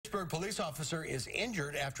Fitchburg police officer is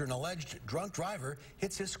injured after an alleged drunk driver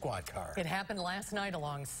hits his squad car. It happened last night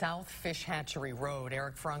along South Fish Hatchery Road.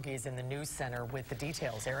 Eric Franke is in the news center with the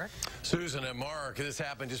details. Eric? Susan and Mark, this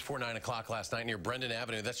happened just before 9 o'clock last night near Brendan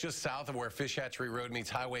Avenue. That's just south of where Fish Hatchery Road meets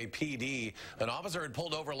Highway PD. An officer had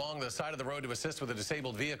pulled over along the side of the road to assist with a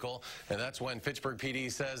disabled vehicle, and that's when Fitchburg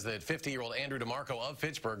PD says that 50-year-old Andrew DeMarco of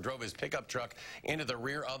Fitchburg drove his pickup truck into the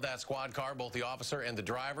rear of that squad car. Both the officer and the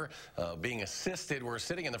driver being assisted were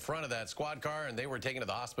sitting in the front of that squad car, and they were taken to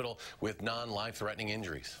the hospital with non-life-threatening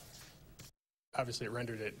injuries. Obviously, it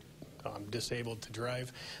rendered it disabled to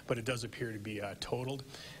drive, but it does appear to be totaled.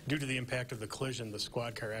 Due to the impact of the collision, the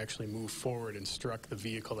squad car actually moved forward and struck the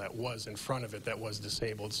vehicle that was in front of it that was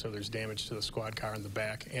disabled, so there's damage to the squad car in the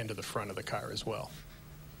back and to the front of the car as well.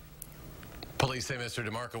 Police say Mr.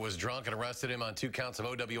 DeMarco was drunk and arrested him on 2 counts of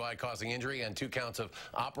OWI causing injury and 2 counts of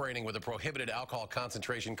operating with a prohibited alcohol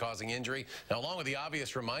concentration causing injury. Now, along with the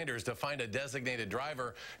obvious reminders to find a designated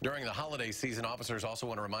driver during the holiday season, officers also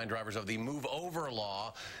want to remind drivers of the move over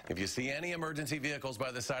law. If you see any emergency vehicles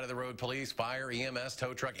by the side of the road, police, fire, EMS,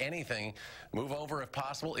 tow truck, anything, move over if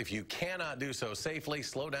possible. If you cannot do so safely,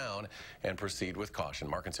 slow down and proceed with caution.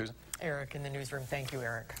 Mark and Susan? Eric in the newsroom. Thank you,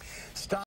 Eric. Stop.